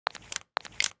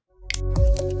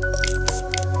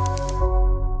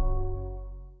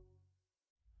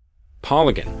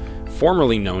Polygon,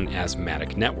 formerly known as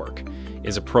Matic Network,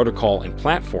 is a protocol and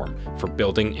platform for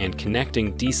building and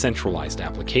connecting decentralized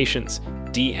applications,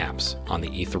 dApps, on the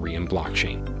Ethereum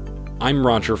blockchain. I'm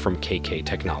Roger from KK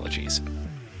Technologies.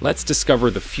 Let's discover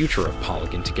the future of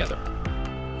Polygon together.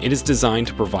 It is designed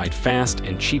to provide fast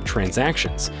and cheap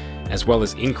transactions, as well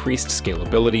as increased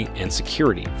scalability and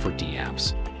security for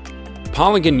dApps.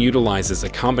 Polygon utilizes a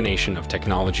combination of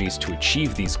technologies to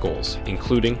achieve these goals,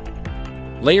 including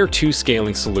Layer 2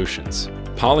 scaling solutions.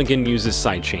 Polygon uses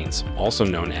sidechains, also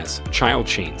known as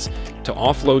childchains, to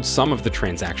offload some of the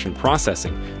transaction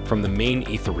processing from the main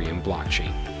Ethereum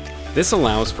blockchain. This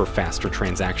allows for faster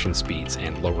transaction speeds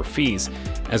and lower fees,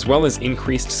 as well as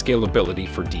increased scalability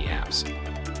for dApps.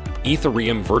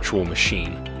 Ethereum Virtual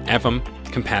Machine, EVM,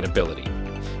 compatibility.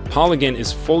 Polygon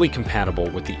is fully compatible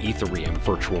with the Ethereum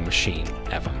Virtual Machine,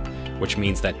 EVM, which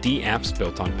means that dApps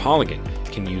built on Polygon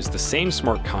can use the same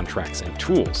smart contracts and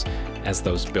tools as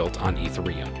those built on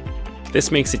Ethereum. This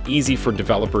makes it easy for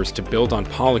developers to build on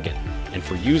Polygon and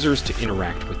for users to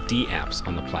interact with dApps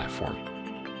on the platform.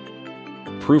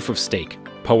 Proof of Stake,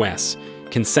 PoS,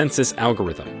 consensus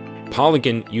algorithm.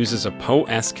 Polygon uses a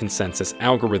PoS consensus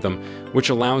algorithm which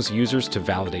allows users to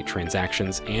validate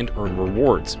transactions and earn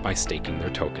rewards by staking their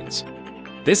tokens.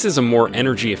 This is a more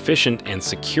energy-efficient and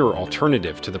secure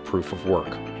alternative to the proof of work,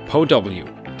 PoW,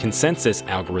 consensus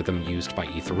algorithm used by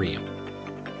Ethereum.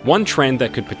 One trend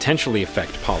that could potentially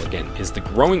affect Polygon is the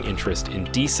growing interest in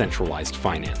decentralized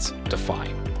finance,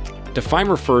 DeFi. DeFi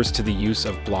refers to the use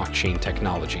of blockchain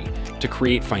technology to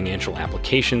create financial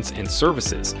applications and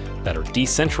services that are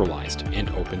decentralized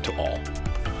and open to all.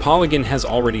 Polygon has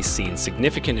already seen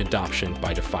significant adoption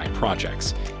by DeFi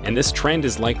projects, and this trend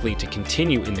is likely to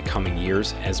continue in the coming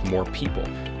years as more people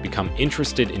become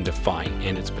interested in DeFi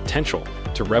and its potential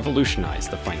to revolutionize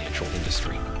the financial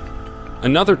industry.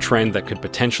 Another trend that could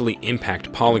potentially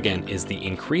impact Polygon is the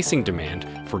increasing demand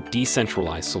for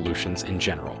decentralized solutions in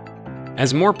general.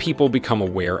 As more people become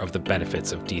aware of the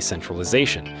benefits of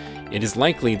decentralization, it is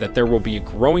likely that there will be a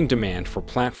growing demand for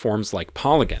platforms like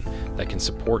Polygon that can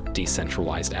support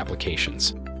decentralized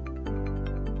applications.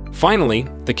 Finally,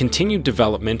 the continued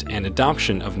development and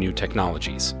adoption of new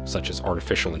technologies, such as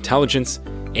artificial intelligence,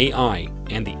 AI,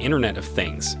 and the Internet of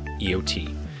Things,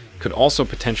 IoT, could also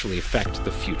potentially affect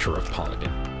the future of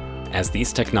Polygon. As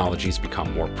these technologies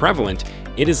become more prevalent,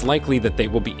 it is likely that they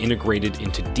will be integrated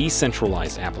into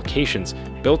decentralized applications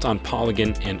built on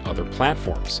Polygon and other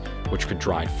platforms, which could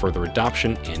drive further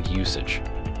adoption and usage.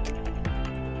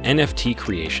 NFT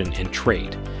creation and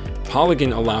trade.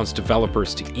 Polygon allows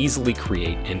developers to easily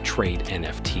create and trade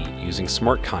NFT using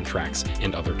smart contracts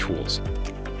and other tools.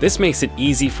 This makes it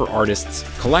easy for artists,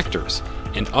 collectors,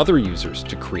 and other users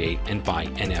to create and buy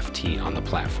NFT on the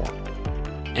platform.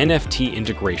 NFT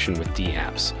integration with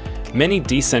dApps. Many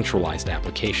decentralized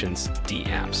applications,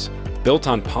 dApps, built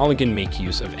on Polygon make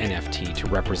use of NFT to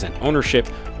represent ownership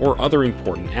or other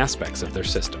important aspects of their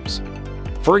systems.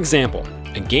 For example,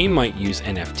 a game might use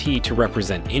NFT to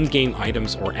represent in-game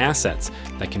items or assets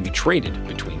that can be traded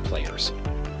between players.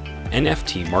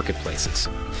 NFT marketplaces.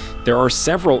 There are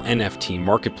several NFT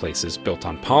marketplaces built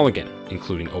on Polygon,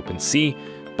 including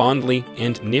OpenSea, Bondly,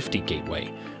 and Nifty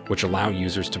Gateway, which allow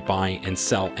users to buy and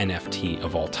sell NFT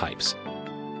of all types.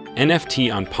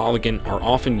 NFT on Polygon are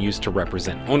often used to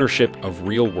represent ownership of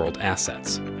real-world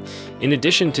assets. In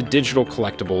addition to digital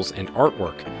collectibles and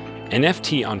artwork,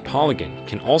 NFT on Polygon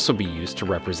can also be used to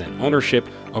represent ownership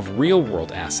of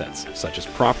real-world assets such as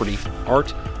property,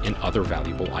 art, and other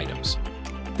valuable items.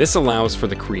 This allows for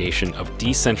the creation of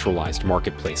decentralized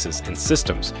marketplaces and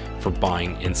systems for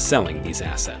buying and selling these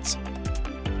assets.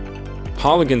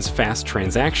 Polygon's fast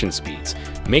transaction speeds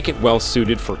make it well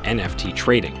suited for NFT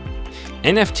trading.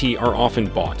 NFT are often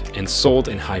bought and sold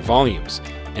in high volumes,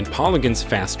 and Polygon's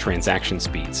fast transaction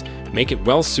speeds make it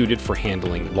well suited for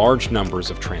handling large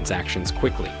numbers of transactions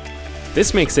quickly.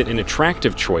 This makes it an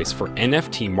attractive choice for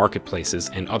NFT marketplaces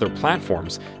and other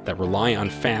platforms that rely on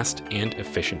fast and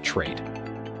efficient trade.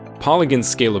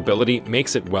 Polygon's scalability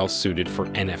makes it well suited for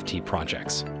NFT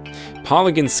projects.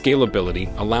 Polygon's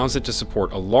scalability allows it to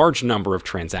support a large number of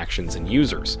transactions and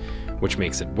users, which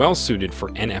makes it well suited for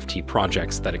NFT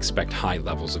projects that expect high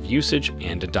levels of usage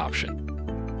and adoption.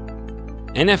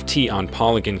 NFT on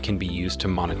Polygon can be used to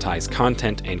monetize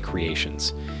content and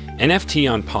creations. NFT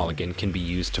on Polygon can be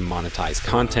used to monetize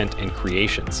content and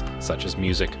creations, such as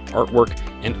music, artwork,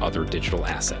 and other digital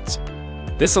assets.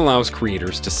 This allows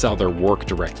creators to sell their work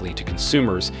directly to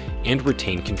consumers and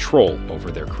retain control over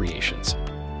their creations.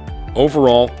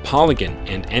 Overall, Polygon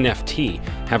and NFT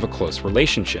have a close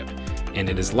relationship, and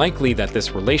it is likely that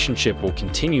this relationship will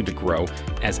continue to grow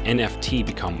as NFT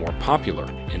become more popular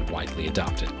and widely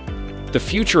adopted. The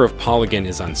future of Polygon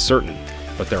is uncertain,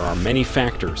 but there are many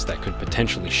factors that could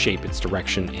potentially shape its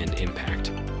direction and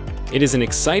impact. It is an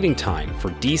exciting time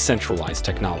for decentralized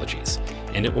technologies,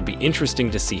 and it will be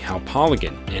interesting to see how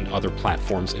Polygon and other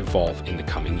platforms evolve in the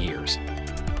coming years.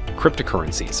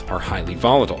 Cryptocurrencies are highly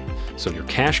volatile, so your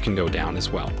cash can go down as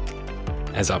well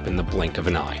as up in the blink of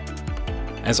an eye.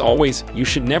 As always, you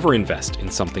should never invest in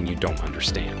something you don't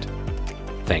understand.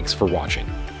 Thanks for watching.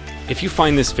 If you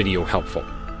find this video helpful,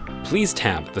 please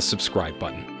tap the subscribe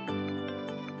button.